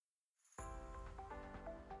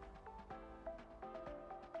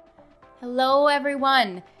Hello,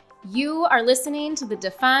 everyone. You are listening to the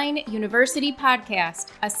Define University podcast,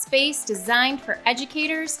 a space designed for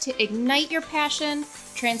educators to ignite your passion,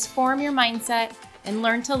 transform your mindset, and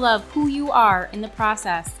learn to love who you are in the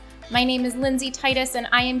process. My name is Lindsay Titus, and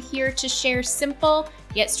I am here to share simple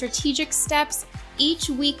yet strategic steps each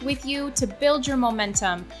week with you to build your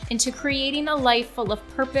momentum into creating a life full of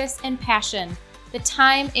purpose and passion. The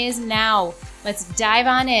time is now. Let's dive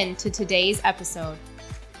on into today's episode.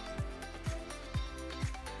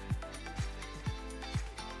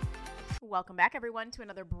 Welcome back, everyone, to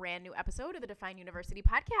another brand new episode of the Define University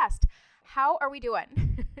podcast. How are we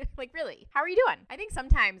doing? Really, how are you doing? I think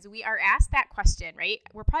sometimes we are asked that question, right?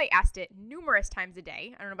 We're probably asked it numerous times a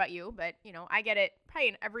day. I don't know about you, but, I get it probably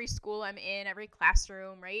in every school I'm in, every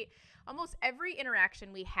classroom, right? Almost every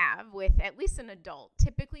interaction we have with at least an adult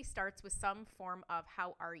typically starts with some form of,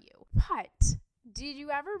 how are you? But did you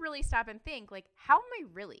ever really stop and think, how am I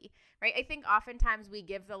really, right? I think oftentimes we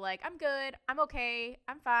give the I'm good, I'm okay,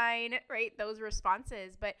 I'm fine, right? Those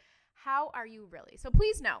responses, but how are you really? So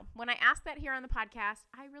please know, when I ask that here on the podcast,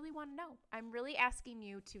 I really want to know. I'm really asking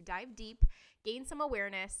you to dive deep, gain some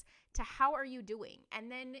awareness to how are you doing?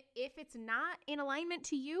 And then if it's not in alignment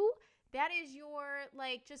to you, that is your,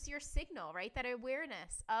 just your signal, right? That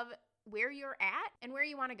awareness of where you're at and where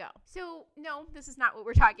you want to go. So no, this is not what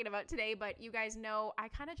we're talking about today, but you guys know I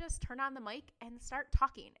kind of just turn on the mic and start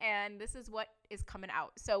talking, and this is what is coming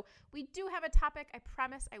out. So we do have a topic. I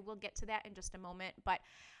promise I will get to that in just a moment, but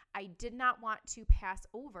I did not want to pass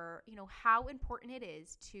over, how important it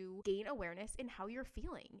is to gain awareness in how you're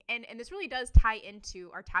feeling. And this really does tie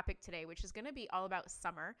into our topic today, which is going to be all about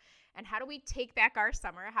summer and how do we take back our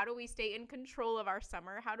summer? How do we stay in control of our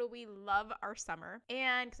summer? How do we love our summer?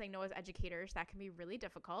 And because I know as educators, that can be really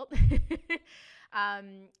difficult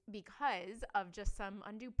because of just some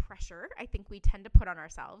undue pressure I think we tend to put on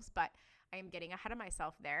ourselves, but I am getting ahead of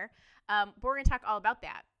myself there. But we're going to talk all about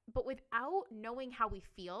that. But without knowing how we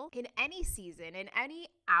feel in any season, in any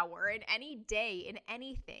hour, in any day, in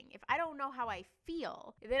anything, if I don't know how I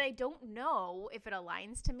feel, then I don't know if it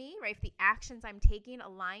aligns to me, right? If the actions I'm taking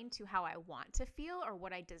align to how I want to feel or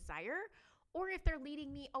what I desire, or if they're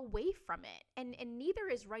leading me away from it. And neither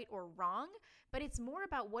is right or wrong, but it's more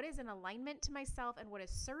about what is in alignment to myself and what is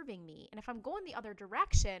serving me. And if I'm going the other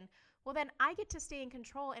direction, well, then I get to stay in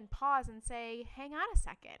control and pause and say, hang on a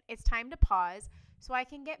second. It's time to pause so I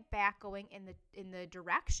can get back going in the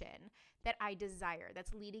direction that I desire,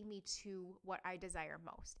 that's leading me to what I desire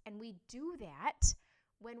most. And we do that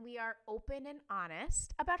when we are open and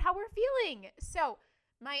honest about how we're feeling. So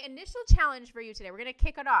my initial challenge for you today, we're going to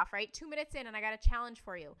kick it off, right? 2 minutes in, and I got a challenge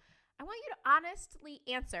for you. I want you to honestly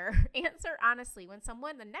answer honestly.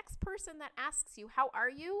 When the next person that asks you, how are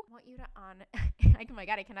you? I want you to oh my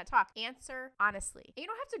God, I cannot talk. Answer honestly. You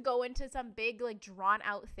don't have to go into some big, drawn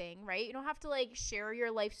out thing, right? You don't have to share your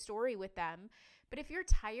life story with them. But if you're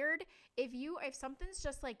tired, if something's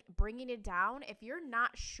just bringing it down, if you're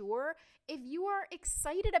not sure, if you are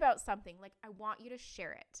excited about something, I want you to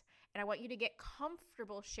share it. And I want you to get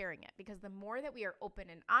comfortable sharing it, because the more that we are open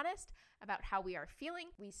and honest about how we are feeling,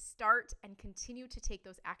 we start and continue to take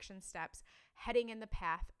those action steps heading in the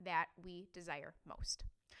path that we desire most.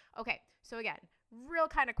 Okay, so again, real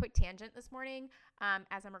kind of quick tangent this morning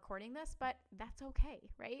as I'm recording this, but that's okay,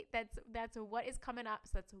 right? That's what is coming up,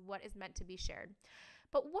 so that's what is meant to be shared.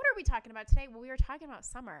 But what are we talking about today? Well, we are talking about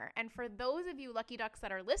summer. And for those of you lucky ducks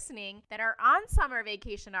that are listening that are on summer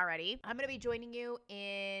vacation already, I'm going to be joining you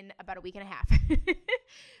in about a week and a half.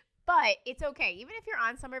 But it's okay. Even if you're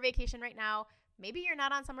on summer vacation right now, maybe you're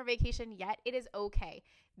not on summer vacation yet, it is okay.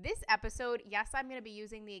 This episode, yes, I'm going to be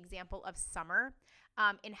using the example of summer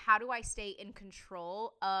and how do I stay in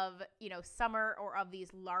control of, summer or of these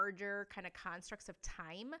larger kind of constructs of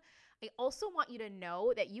time. I also want you to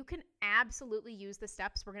know that you can absolutely use the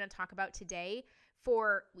steps we're going to talk about today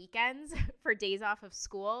for weekends, for days off of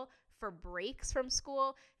school, for breaks from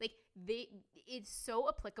school. It's so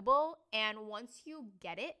applicable. And once you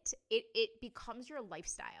get it, it becomes your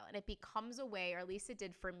lifestyle, and it becomes a way, or at least it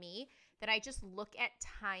did for me, that I just look at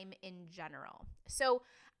time in general. So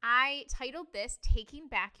I titled this Taking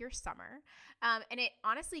Back Your Summer. And it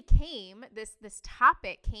honestly this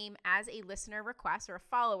topic came as a listener request, or a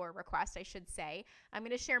follower request, I should say. I'm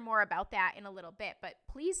going to share more about that in a little bit, but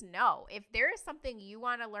please know if there is something you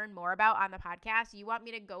want to learn more about on the podcast, you want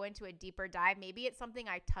me to go into a deeper dive, maybe it's something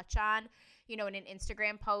I touch on, in an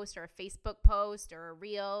Instagram post or a Facebook post or a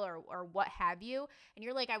reel or what have you, and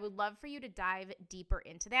you're I would love for you to dive deeper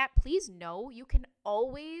into that, please know you can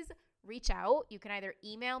always reach out. You can either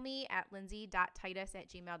email me at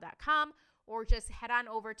lindsay.titus@gmail.com or just head on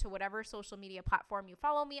over to whatever social media platform you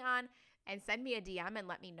follow me on and send me a DM and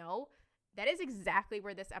let me know. That is exactly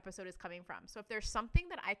where this episode is coming from. So if there's something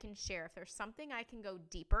that I can share, if there's something I can go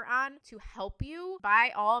deeper on to help you,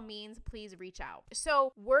 by all means, please reach out.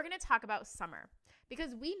 So we're going to talk about summer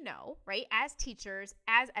because we know, right, as teachers,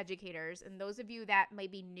 as educators, and those of you that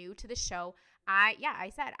might be new to the show, I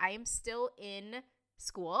said I am still in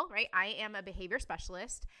school, right? I am a behavior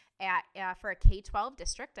specialist for a K-12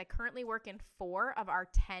 district. I currently work in 4 of our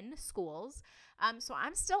 10 schools. So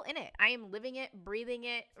I'm still in it. I am living it, breathing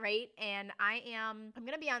it, right? And I'm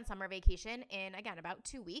going to be on summer vacation in, again, about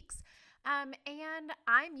 2 weeks. And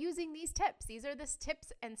I'm using these tips. These are the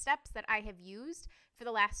tips and steps that I have used for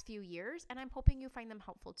the last few years, and I'm hoping you find them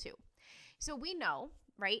helpful too. So we know,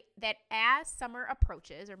 right, that as summer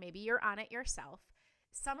approaches, or maybe you're on it yourself,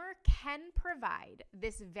 summer can provide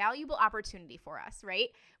this valuable opportunity for us, right?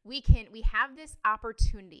 We have this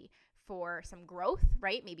opportunity for some growth,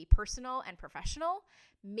 right? Maybe personal and professional,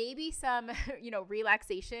 maybe some,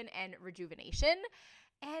 relaxation and rejuvenation,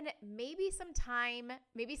 and maybe some time,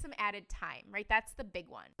 maybe some added time, right? That's the big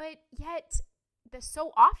one. But yet,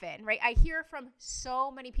 so often, right? I hear from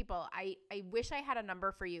so many people, I wish I had a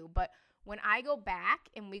number for you, but when I go back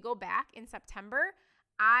and we go back in September,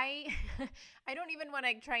 I don't even want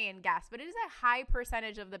to try and guess, but it is a high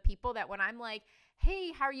percentage of the people that when I'm like,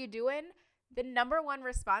 hey, how are you doing? The number one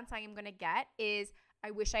response I am going to get is,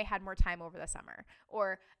 I wish I had more time over the summer,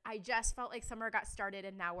 or I just felt like summer got started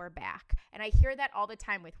and now we're back. And I hear that all the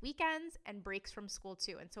time with weekends and breaks from school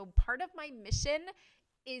too. And so part of my mission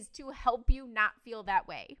is to help you not feel that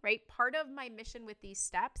way, right? Part of my mission with these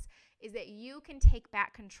steps is that you can take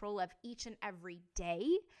back control of each and every day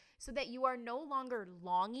so that you are no longer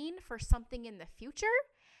longing for something in the future,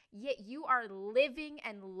 yet you are living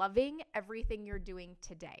and loving everything you're doing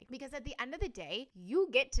today. Because at the end of the day, you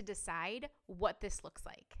get to decide what this looks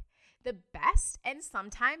like. The best and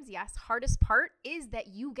sometimes, yes, hardest part is that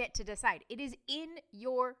you get to decide. It is in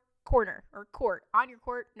your corner or court, on your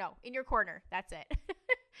court. No, in your corner. That's it.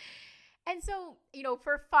 And so,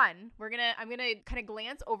 for fun, I'm going to kind of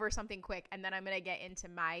glance over something quick and then I'm going to get into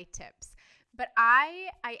my tips. But I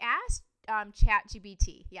asked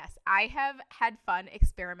ChatGPT. Yes, I have had fun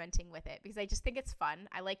experimenting with it because I just think it's fun.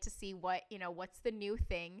 I like to see what's the new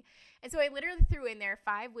thing. And so I literally threw in there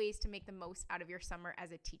 5 ways to make the most out of your summer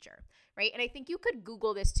as a teacher, right? And I think you could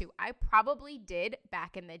Google this too. I probably did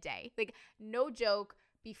back in the day. Like, no joke.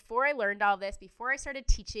 Before I learned all this, before I started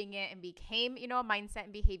teaching it and became, a mindset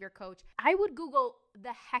and behavior coach, I would Google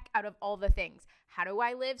the heck out of all the things. How do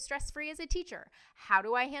I live stress-free as a teacher? How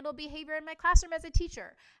do I handle behavior in my classroom as a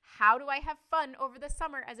teacher? How do I have fun over the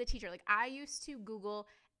summer as a teacher? Like, I used to Google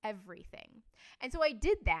everything. And so I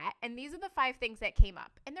did that, and these are the 5 things that came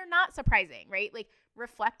up. And they're not surprising, right? Like,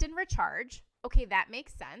 reflect and recharge. Okay, that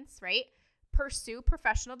makes sense, right? Pursue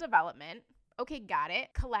professional development. Okay, got it.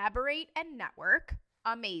 Collaborate and network.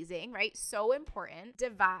 Amazing, right? So important.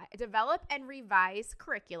 Develop and revise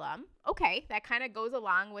curriculum. Okay, that kind of goes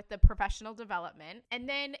along with the professional development. And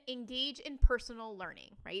then engage in personal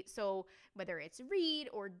learning, right? So whether it's read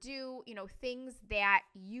or do, things that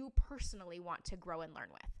you personally want to grow and learn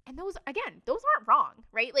with. And those aren't wrong,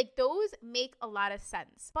 right? Like, those make a lot of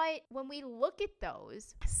sense. But when we look at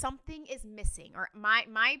those, something is missing. Or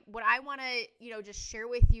what I want to, just share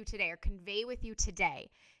with you today or convey with you today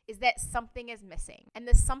is that something is missing. And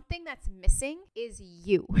the something that's missing is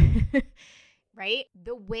you, right?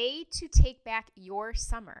 The way to take back your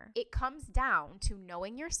summer, it comes down to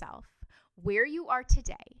knowing yourself, where you are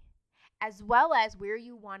today, as well as where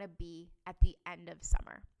you want to be at the end of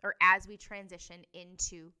summer or as we transition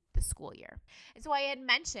into the school year. And so I had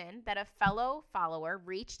mentioned that a fellow follower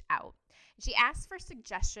reached out. She asked for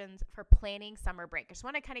suggestions for planning summer break. I just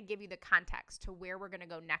want to kind of give you the context to where we're going to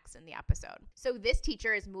go next in the episode. So this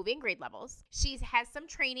teacher is moving grade levels. She has some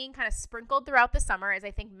training kind of sprinkled throughout the summer, as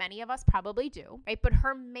I think many of us probably do, right? But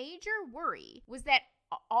her major worry was that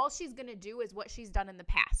all she's going to do is what she's done in the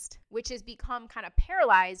past, which has become kind of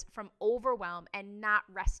paralyzed from overwhelm and not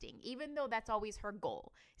resting, even though that's always her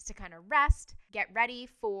goal, is to kind of rest, get ready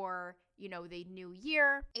for, the new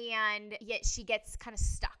year. And yet she gets kind of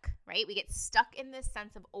stuck, right? We get stuck in this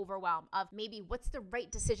sense of overwhelm of maybe what's the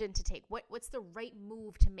right decision to take? What's the right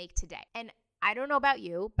move to make today? And I don't know about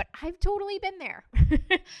you, but I've totally been there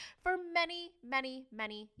for many, many,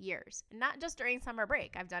 many years. Not just during summer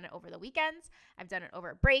break. I've done it over the weekends. I've done it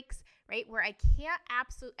over breaks, right? Where I can't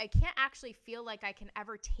actually feel like I can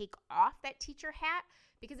ever take off that teacher hat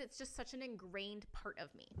because it's just such an ingrained part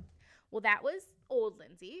of me. Well, that was old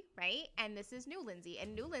Lindsay, right? And this is new Lindsay.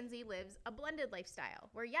 And new Lindsay lives a blended lifestyle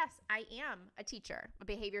where, yes, I am a teacher, a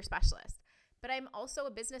behavior specialist, but I'm also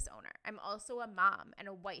a business owner. I'm also a mom and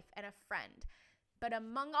a wife and a friend. But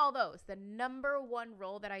among all those, the number one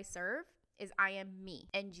role that I serve is I am me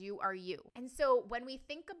and you are you. And so when we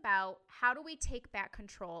think about how do we take back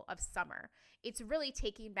control of summer, it's really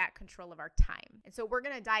taking back control of our time. And so we're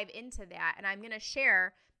going to dive into that, and I'm going to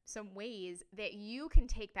share some ways that you can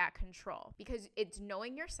take back control, because it's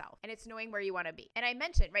knowing yourself and it's knowing where you want to be. And I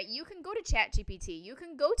mentioned, right, you can go to ChatGPT, you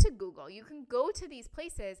can go to Google, you can go to these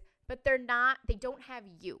places, but they don't have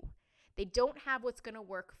you. They don't have what's going to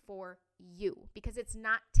work for you because it's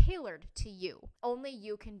not tailored to you. Only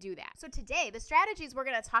you can do that. So today, the strategies we're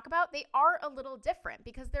going to talk about, they are a little different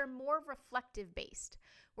because they're more reflective based.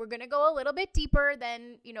 We're going to go a little bit deeper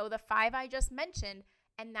than, the 5 I just mentioned,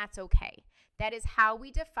 and that's okay. That is how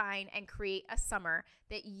we define and create a summer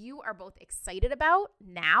that you are both excited about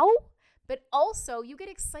now, but also you get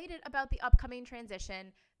excited about the upcoming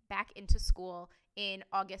transition back into school in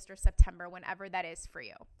August or September, whenever that is for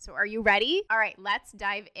you. So are you ready? All right, let's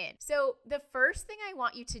dive in. So the first thing I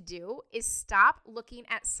want you to do is stop looking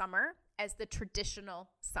at summer as the traditional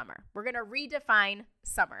summer. We're going to redefine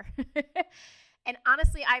summer. And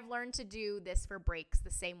honestly, I've learned to do this for breaks the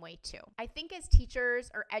same way too. I think as teachers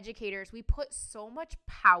or educators, we put so much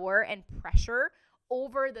power and pressure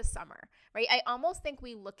over the summer, right? I almost think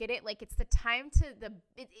we look at it like it's the time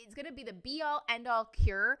it's going to be the be all end all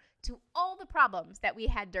cure to all the problems that we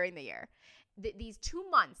had during the year. These 2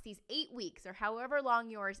 months, these 8 weeks, or however long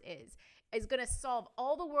yours is going to solve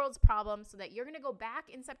all the world's problems so that you're going to go back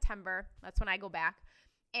in September. That's when I go back,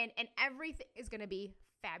 and everything is going to be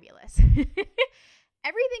fabulous.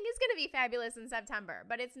 Everything is going to be fabulous in September,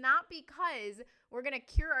 but it's not because we're going to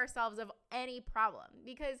cure ourselves of any problem,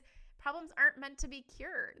 because problems aren't meant to be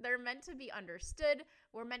cured. They're meant to be understood.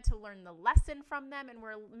 We're meant to learn the lesson from them, and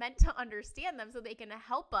we're meant to understand them so they can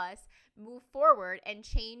help us move forward and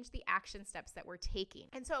change the action steps that we're taking.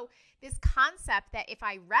 And so this concept that if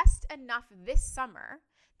I rest enough this summer,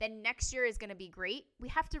 then next year is going to be great, we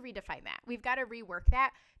have to redefine that. We've got to rework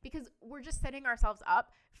that, because we're just setting ourselves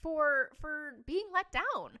up for being let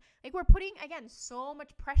down. Like, we're putting, again, so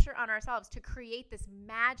much pressure on ourselves to create this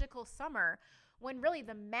magical summer, when really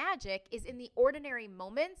the magic is in the ordinary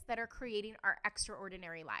moments that are creating our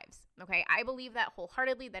extraordinary lives. Okay, I believe that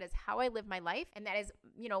wholeheartedly. That is how I live my life. And that is,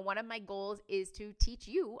 one of my goals is to teach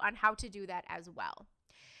you on how to do that as well.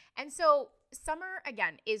 And so summer,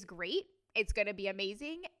 again, is great. It's going to be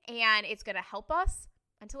amazing, and it's going to help us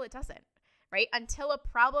until it doesn't, right? Until a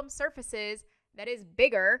problem surfaces that is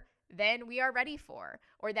bigger than we are ready for,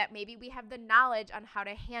 or that maybe we have the knowledge on how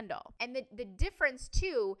to handle. And the difference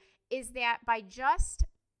too is that by just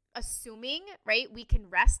assuming, right, we can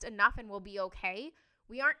rest enough and we'll be okay,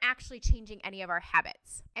 we aren't actually changing any of our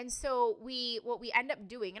habits. And so what we end up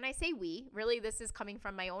doing, and I say we, really this is coming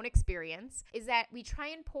from my own experience, is that we try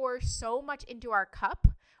and pour so much into our cup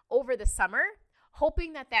over the summer,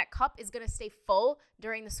 hoping that cup is going to stay full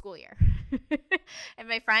during the school year. And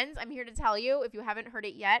my friends, I'm here to tell you, if you haven't heard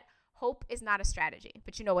it yet, hope is not a strategy.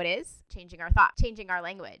 But you know what is? Changing our thoughts, changing our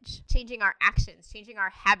language, changing our actions, changing our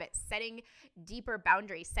habits, setting deeper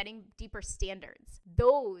boundaries, setting deeper standards.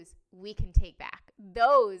 Those we can take back.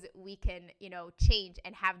 Those we can, change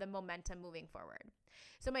and have the momentum moving forward.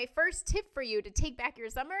 So my first tip for you to take back your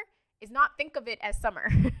summer is not think of it as summer.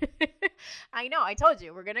 I know, I told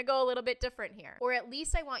you, we're going to go a little bit different here. Or at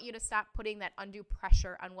least I want you to stop putting that undue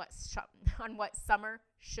pressure on what summer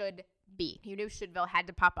should be. You knew Shouldville had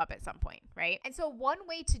to pop up at some point, right? And so one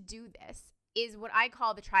way to do this is what I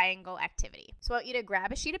call the triangle activity. So I want you to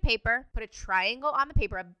grab a sheet of paper, put a triangle on the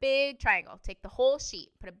paper, a big triangle. Take the whole sheet,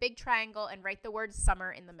 put a big triangle, and write the word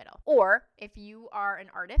summer in the middle. Or if you are an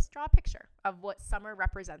artist, draw a picture of what summer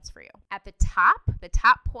represents for you. At the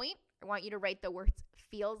top point, I want you to write the words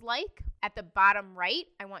feels like. At the bottom right,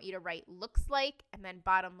 I want you to write looks like. And then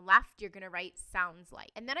bottom left, you're going to write sounds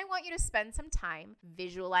like. And then I want you to spend some time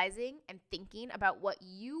visualizing and thinking about what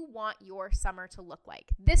you want your summer to look like.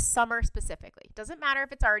 This summer specifically. Doesn't matter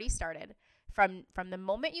if it's already started. From the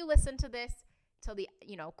moment you listen to this till the,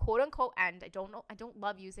 quote unquote end. I don't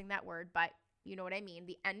love using that word, but you know what I mean?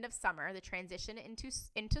 The end of summer, the transition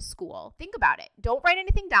into school. Think about it. Don't write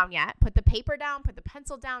anything down yet. Put the paper down, put the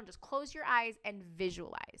pencil down, just close your eyes and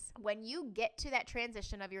visualize. When you get to that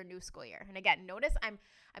transition of your new school year. And again, notice I'm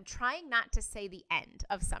trying not to say the end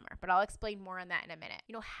of summer, but I'll explain more on that in a minute.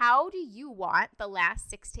 How do you want the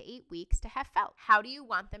last 6 to 8 weeks to have felt? How do you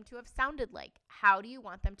want them to have sounded like? How do you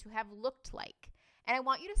want them to have looked like? And I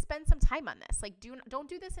want you to spend some time on this. Like, don't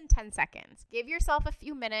do this in 10 seconds. Give yourself a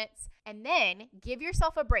few minutes and then give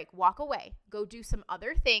yourself a break. Walk away. Go do some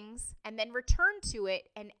other things and then return to it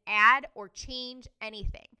and add or change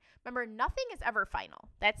anything. Remember, nothing is ever final.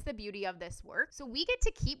 That's the beauty of this work. So we get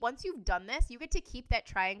to keep, once you've done this, you get to keep that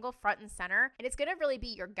triangle front and center. And it's going to really be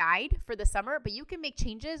your guide for the summer, but you can make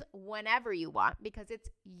changes whenever you want because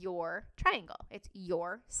it's your triangle. It's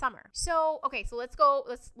your summer. So, okay, so let's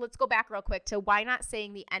go back real quick to why not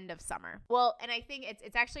saying the end of summer. Well, and I think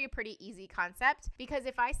it's actually a pretty easy concept because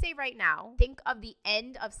if I say right now, think of the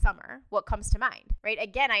end of summer, what comes to mind, right?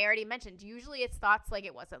 Again, I already mentioned, usually it's thoughts like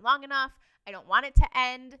it wasn't long enough. I don't want it to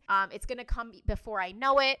end. It's going to come before I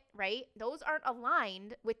know it, right? Those aren't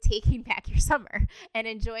aligned with taking back your summer and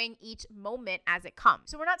enjoying each moment as it comes.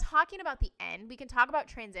 So we're not talking about the end. We can talk about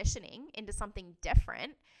transitioning into something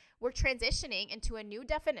different. We're transitioning into a new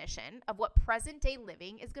definition of what present day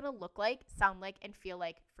living is going to look like, sound like, and feel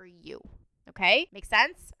like for you. Okay? Make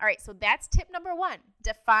sense? All right. So that's tip number 1.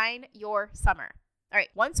 Define your summer. All right,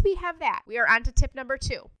 once we have that, we are on to tip number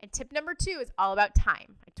 2. And tip number 2 is all about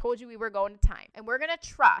time. I told you we were going to time. And we're going to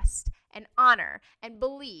trust and honor and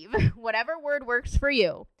believe, whatever word works for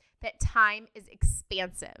you, that time is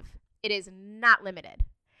expansive. It is not limited.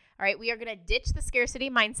 All right, we are going to ditch the scarcity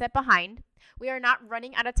mindset behind. We are not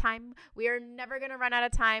running out of time. We are never going to run out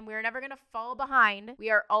of time. We are never going to fall behind.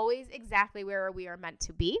 We are always exactly where we are meant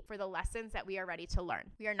to be for the lessons that we are ready to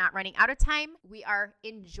learn. We are not running out of time. We are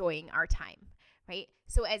enjoying our time. Right?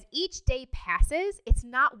 So as each day passes, it's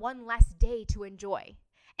not one less day to enjoy.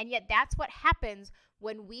 And yet that's what happens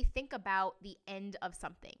when we think about the end of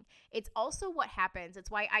something. It's also what happens.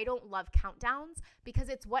 It's why I don't love countdowns, because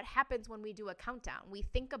it's what happens when we do a countdown. We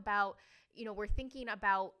think about, we're thinking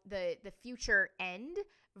about the future end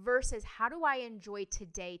versus how do I enjoy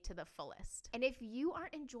today to the fullest? And if you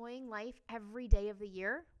aren't enjoying life every day of the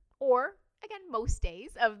year, or again, most days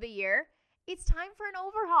of the year, it's time for an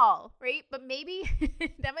overhaul, right? But maybe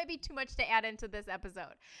that might be too much to add into this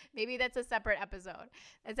episode. Maybe that's a separate episode.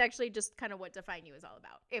 That's actually just kind of what Define You is all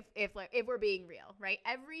about. If we're being real, right?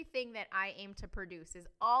 Everything that I aim to produce is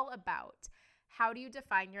all about how do you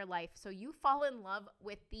define your life so you fall in love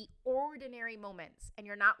with the ordinary moments and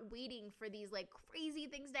you're not waiting for these like crazy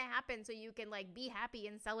things to happen so you can like be happy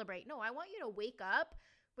and celebrate. No, I want you to wake up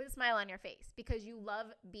with a smile on your face because you love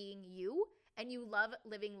being you. And you love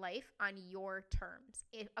living life on your terms,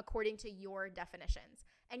 according to your definitions.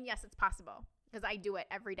 And yes, it's possible because I do it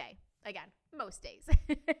every day. Again, most days.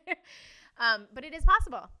 But it is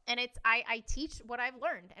possible. And I teach what I've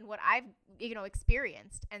learned and what I've,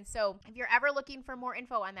 experienced. And so if you're ever looking for more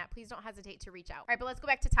info on that, please don't hesitate to reach out. All right, but let's go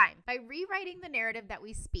back to time. By rewriting the narrative that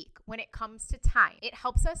we speak when it comes to time, it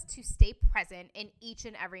helps us to stay present in each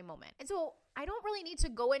and every moment. And so I don't really need to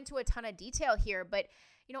go into a ton of detail here, but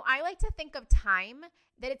I like to think of time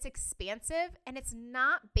that it's expansive and it's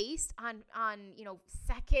not based on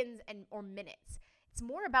seconds or minutes. It's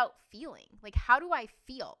more about feeling. Like, how do I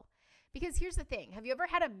feel? Because here's the thing. Have you ever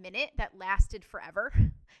had a minute that lasted forever?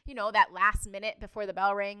 That last minute before the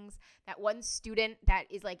bell rings, that one student that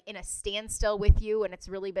is like in a standstill with you and it's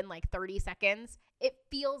really been like 30 seconds. It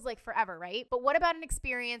feels like forever, right? But what about an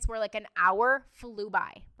experience where like an hour flew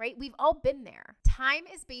by, right? We've all been there. Time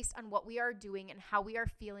is based on what we are doing and how we are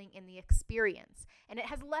feeling in the experience. And it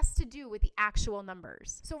has less to do with the actual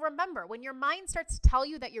numbers. So remember, when your mind starts to tell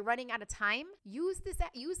you that you're running out of time, use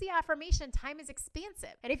the affirmation, time is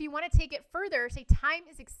expansive. And if you want to take it further, say time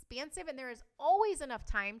is expansive and there is always enough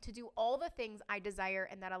time to do all the things I desire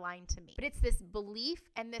and that align to me. But it's this belief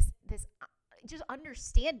and this just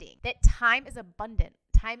understanding that time is abundant,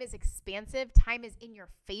 time is expansive, time is in your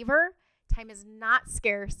favor, time is not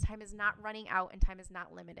scarce, time is not running out, and time is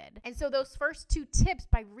not limited. And so those first 2 tips,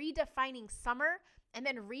 by redefining summer and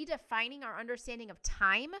then redefining our understanding of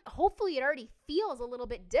time, hopefully it already feels a little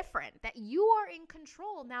bit different, that you are in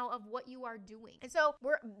control now of what you are doing. And so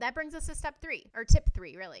that brings us to tip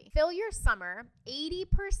 3, really. Fill your summer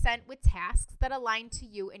 80% with tasks that align to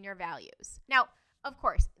you and your values. Now, of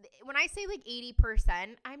course, when I say like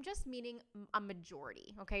 80%, I'm just meaning a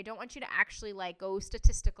majority, okay? Don't want you to actually like go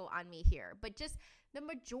statistical on me here, but just the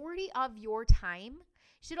majority of your time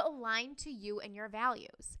should align to you and your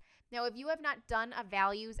values. Now, if you have not done a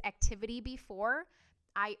values activity before,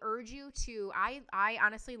 I urge you to, I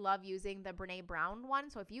honestly love using the Brene Brown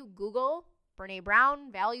one. So if you Google Brene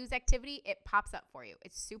Brown values activity, it pops up for you.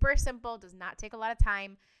 It's super simple, does not take a lot of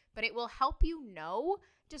time, but it will help you know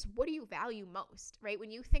just what do you value most, right? When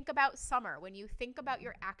you think about summer, when you think about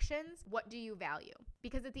your actions, what do you value?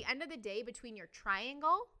 Because at the end of the day, between your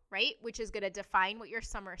triangle, right? Which is going to define what your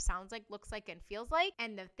summer sounds like, looks like, and feels like.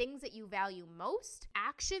 And the things that you value most,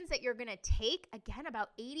 actions that you're going to take, again, about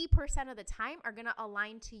 80% of the time are going to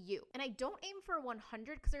align to you. And I don't aim for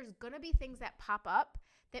 100 because there's going to be things that pop up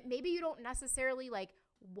that maybe you don't necessarily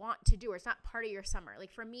want to do, or it's not part of your summer.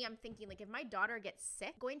 Like for me, I'm thinking if my daughter gets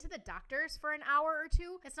sick, going to the doctors for an hour or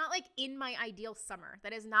two, it's not in my ideal summer.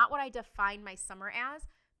 That is not what I define my summer as,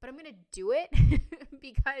 but I'm going to do it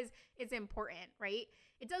because it's important, right?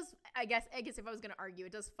 It does, I guess if I was going to argue,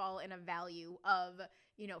 it does fall in a value of,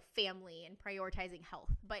 family and prioritizing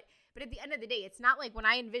health. But at the end of the day, it's not when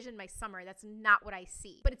I envision my summer, that's not what I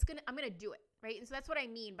see. But I'm going to do it, right? And so that's what I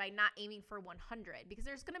mean by not aiming for 100, because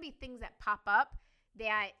there's going to be things that pop up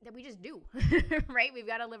that we just do, right? We've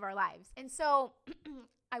got to live our lives. And so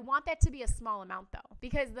I want that to be a small amount though,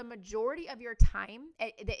 because the majority of your time,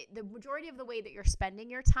 the majority of the way that you're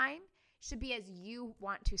spending your time should be as you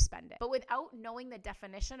want to spend it. But without knowing the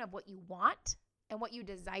definition of what you want and what you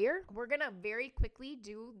desire, we're going to very quickly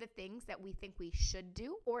do the things that we think we should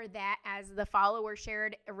do, or that, as the follower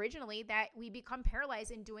shared originally, that we become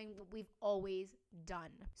paralyzed in doing what we've always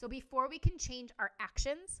done. So before we can change our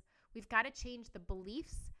actions, we've got to change the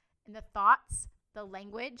beliefs and the thoughts, the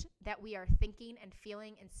language that we are thinking and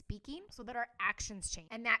feeling and speaking, so that our actions change.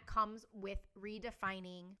 And that comes with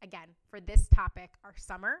redefining, again, for this topic, our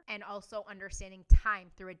summer, and also understanding time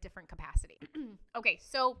through a different capacity. Okay,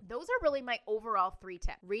 so those are really my overall 3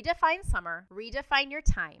 tips. Redefine summer, redefine your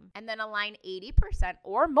time, and then align 80%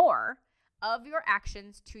 or more of your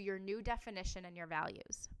actions to your new definition and your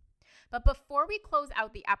values. But before we close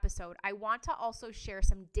out the episode, I want to also share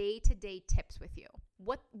some day-to-day tips with you.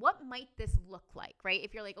 What might this look like, right?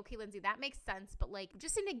 If you're okay, Lindsay, that makes sense, but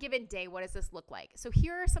just in a given day, what does this look like? So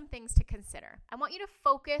here are some things to consider. I want you to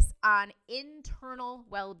focus on internal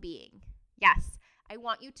well-being. Yes, I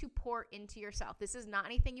want you to pour into yourself. This is not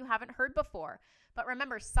anything you haven't heard before, but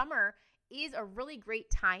remember, summer is a really great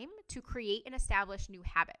time to create and establish new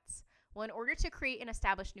habits. Well, in order to create and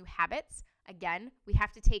establish new habits, again, we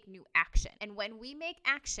have to take new action. And when we make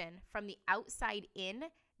action from the outside in,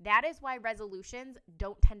 that is why resolutions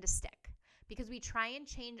don't tend to stick, because we try and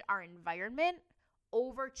change our environment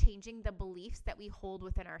over changing the beliefs that we hold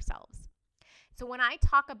within ourselves. So when I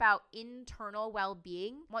talk about internal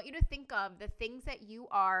well-being, I want you to think of the things that you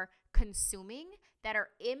are consuming that are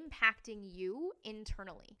impacting you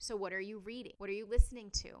internally. So what are you reading? What are you listening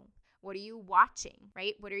to? What are you watching,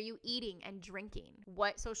 right? What are you eating and drinking?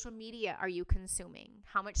 What social media are you consuming?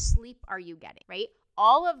 How much sleep are you getting, right?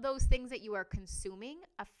 All of those things that you are consuming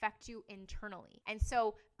affect you internally. And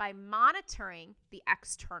so by monitoring the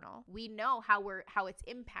external, we know how it's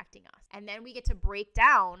impacting us. And then we get to break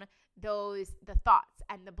down the thoughts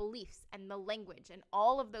and the beliefs and the language and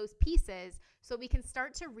all of those pieces, so we can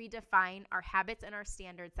start to redefine our habits and our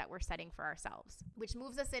standards that we're setting for ourselves. Which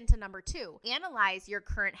moves us into number 2. Analyze your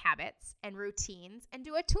current habits and routines and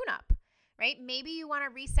do a tune-up, right? Maybe you want to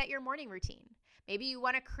reset your morning routine. Maybe you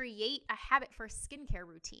want to create a habit for a skincare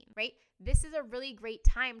routine, right? This is a really great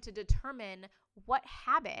time to determine what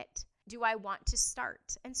habit do I want to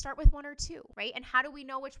start, and start with 1 or 2, right? And how do we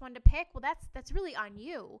know which one to pick? Well, that's really on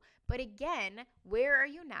you. But again, where are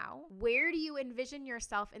you now? Where do you envision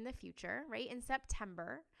yourself in the future, right? In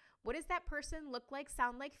September, what does that person look like,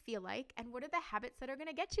 sound like, feel like? And what are the habits that are going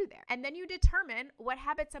to get you there? And then you determine, what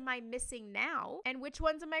habits am I missing now? And which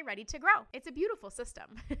ones am I ready to grow? It's a beautiful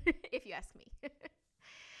system, if you ask me.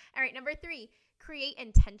 All right, number 3, create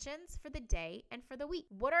intentions for the day and for the week.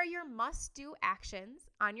 What are your must-do actions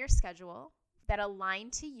on your schedule that align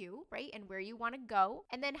to you, right? And where you want to go?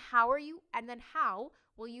 And then how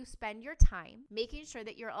will you spend your time making sure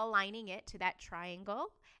that you're aligning it to that triangle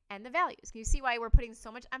and the values? Can you see why we're putting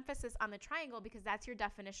so much emphasis on the triangle? Because that's your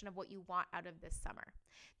definition of what you want out of this summer.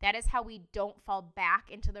 That is how we don't fall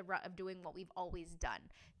back into the rut of doing what we've always done.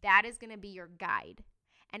 That is going to be your guide.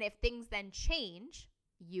 And if things then change,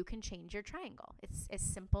 you can change your triangle. It's as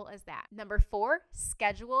simple as that. Number 4,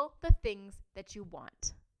 schedule the things that you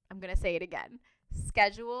want. I'm going to say it again.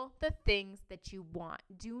 Schedule the things that you want.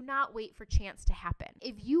 Do not wait for chance to happen.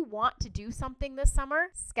 If you want to do something this summer,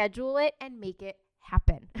 schedule it and make it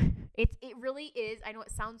happen. It really is. I know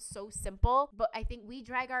it sounds so simple, but I think we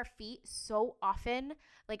drag our feet so often.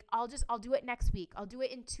 I'll do it next week. I'll do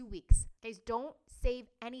it in 2 weeks. Guys, don't save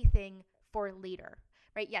anything for later.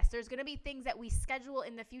 Right? Yes, there's going to be things that we schedule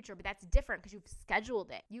in the future, but that's different because you've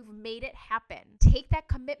scheduled it. You've made it happen. Take that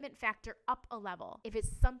commitment factor up a level. If it's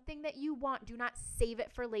something that you want, do not save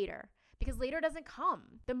it for later, because later doesn't come.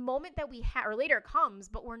 The moment that we have, or later comes,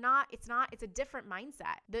 but it's a different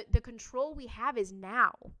mindset. The control we have is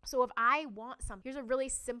now. So if I want something, here's a really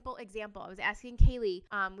simple example. I was asking Kaylee,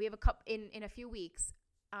 we have a cup in a few weeks.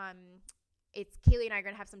 It's Kaylee and I are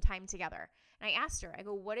going to have some time together. And I asked her, I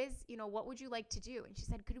go, what would you like to do? And she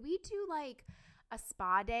said, could we do like a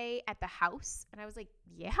spa day at the house? And I was like,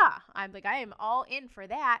 yeah, I am all in for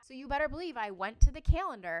that. So you better believe I went to the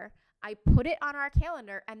calendar, I put it on our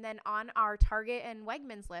calendar, and then on our Target and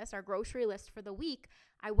Wegmans list, our grocery list for the week,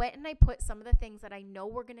 I went and I put some of the things that I know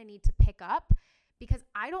we're going to need to pick up, because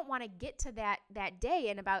I don't want to get to that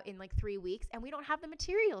day in like 3 weeks and we don't have the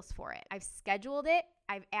materials for it. I've scheduled it.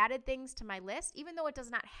 I've added things to my list. Even though it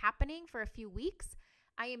is not happening for a few weeks,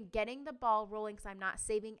 I am getting the ball rolling because I'm not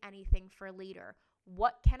saving anything for later.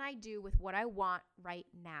 What can I do with what I want right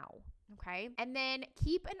now? Okay. And then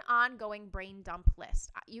keep an ongoing brain dump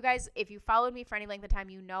list. You guys, if you followed me for any length of time,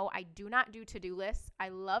 you know I do not do to-do lists. I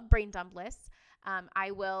love brain dump lists.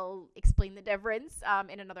 I will explain the difference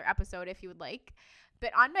in another episode if you would like.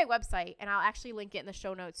 But on my website, and I'll actually link it in the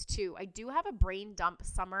show notes too, I do have a brain dump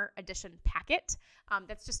summer edition packet.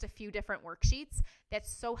 That's just a few different worksheets.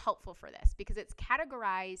 That's so helpful for this because it's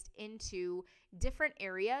categorized into different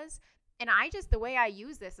areas. And the way I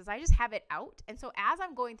use this is I just have it out. And so as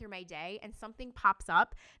I'm going through my day and something pops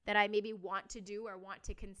up that I maybe want to do or want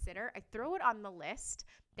to consider, I throw it on the list.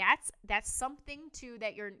 That's something too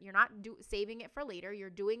that you're not saving it for later. You're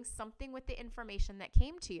doing something with the information that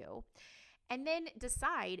came to you. And then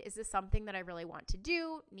decide, is this something that I really want to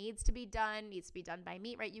do? Needs to be done by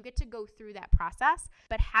me, right? You get to go through that process,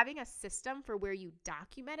 but having a system for where you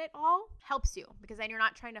document it all helps you because then you're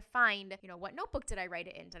not trying to find, what notebook did I write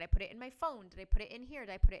it in? Did I put it in my phone? Did I put it in here?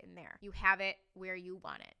 Did I put it in there? You have it where you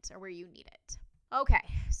want it or where you need it. Okay,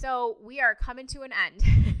 so we are coming to an end.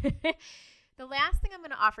 The last thing I'm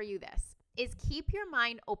going to offer you this is keep your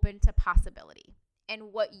mind open to possibility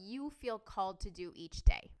and what you feel called to do each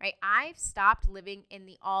day, right? I've stopped living in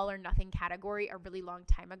the all or nothing category a really long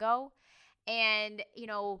time ago. And,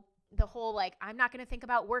 the whole I'm not going to think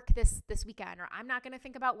about work this weekend, or I'm not going to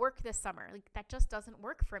think about work this summer. That just doesn't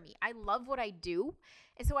work for me. I love what I do.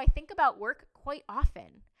 And so I think about work quite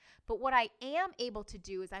often. But what I am able to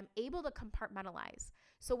do is I'm able to compartmentalize.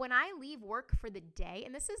 So when I leave work for the day,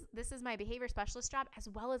 and this is my behavior specialist job as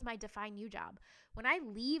well as my Define You job. When I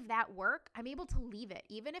leave that work, I'm able to leave it,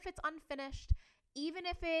 even if it's unfinished, even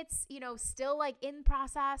if it's, still in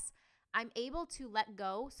process. I'm able to let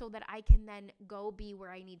go so that I can then go be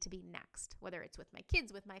where I need to be next, whether it's with my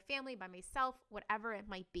kids, with my family, by myself, whatever it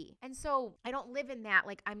might be. And so I don't live in that,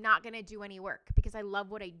 I'm not going to do any work because I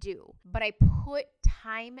love what I do, but I put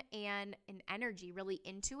time and energy really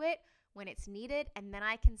into it when it's needed, and then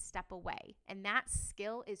I can step away. And that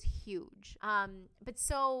skill is huge. But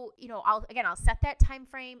so, I'll set that time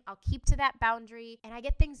frame, I'll keep to that boundary, and I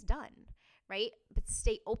get things done. Right? But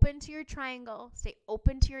stay open to your triangle, stay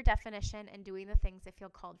open to your definition, and doing the things that feel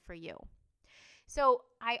called for you. So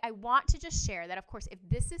I want to just share that, of course, if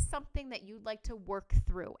this is something that you'd like to work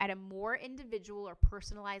through at a more individual or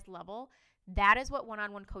personalized level, that is what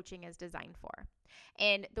one-on-one coaching is designed for.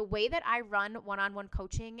 And the way that I run one-on-one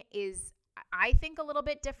coaching is, I think, a little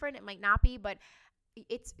bit different. It might not be, but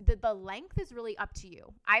it's the length is really up to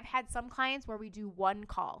you. I've had some clients where we do one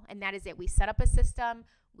call and that is it. We set up a system,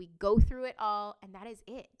 we go through it all, and that is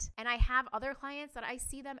it. And I have other clients that I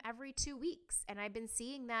see them every 2 weeks, and I've been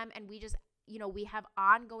seeing them, and we just, we have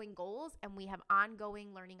ongoing goals and we have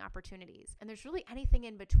ongoing learning opportunities, and there's really anything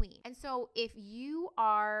in between. And so if you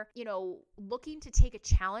are, looking to take a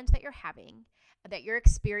challenge that you're having, that you're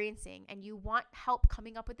experiencing, and you want help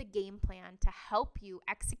coming up with a game plan to help you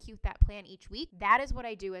execute that plan each week, that is what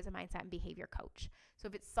I do as a mindset and behavior coach. So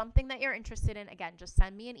if it's something that you're interested in, again, just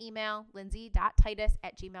send me an email,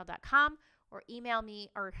 lindsay.titus@gmail.com, or DM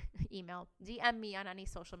me on any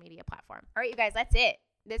social media platform. All right, you guys, that's it.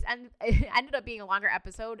 This ended up being a longer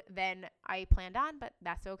episode than I planned on, but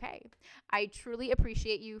that's okay. I truly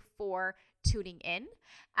appreciate you for tuning in.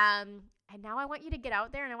 And now I want you to get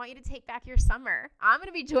out there and I want you to take back your summer. I'm going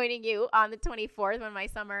to be joining you on the 24th when my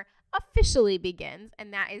summer officially begins.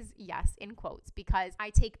 And that is, yes, in quotes, because I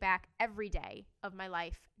take back every day of my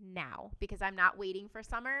life now, because I'm not waiting for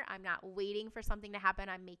summer. I'm not waiting for something to happen.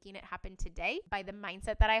 I'm making it happen today by the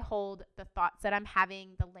mindset that I hold, the thoughts that I'm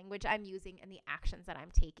having, the language I'm using, and the actions that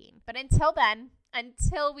I'm taking. But until then,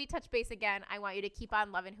 until we touch base again, I want you to keep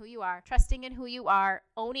on loving who you are, trusting in who you are,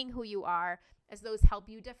 owning who you are, as those help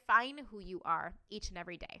you define who you are each and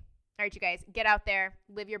every day. All right, you guys, get out there,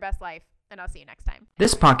 live your best life. and I'll see you next time.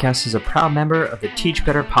 This podcast is a proud member of the Teach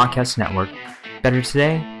Better Podcast Network. Better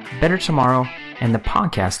today, better tomorrow, and the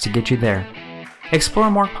podcast to get you there. Explore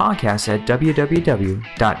more podcasts at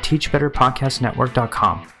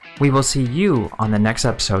www.teachbetterpodcastnetwork.com. We will see you on the next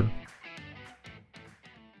episode.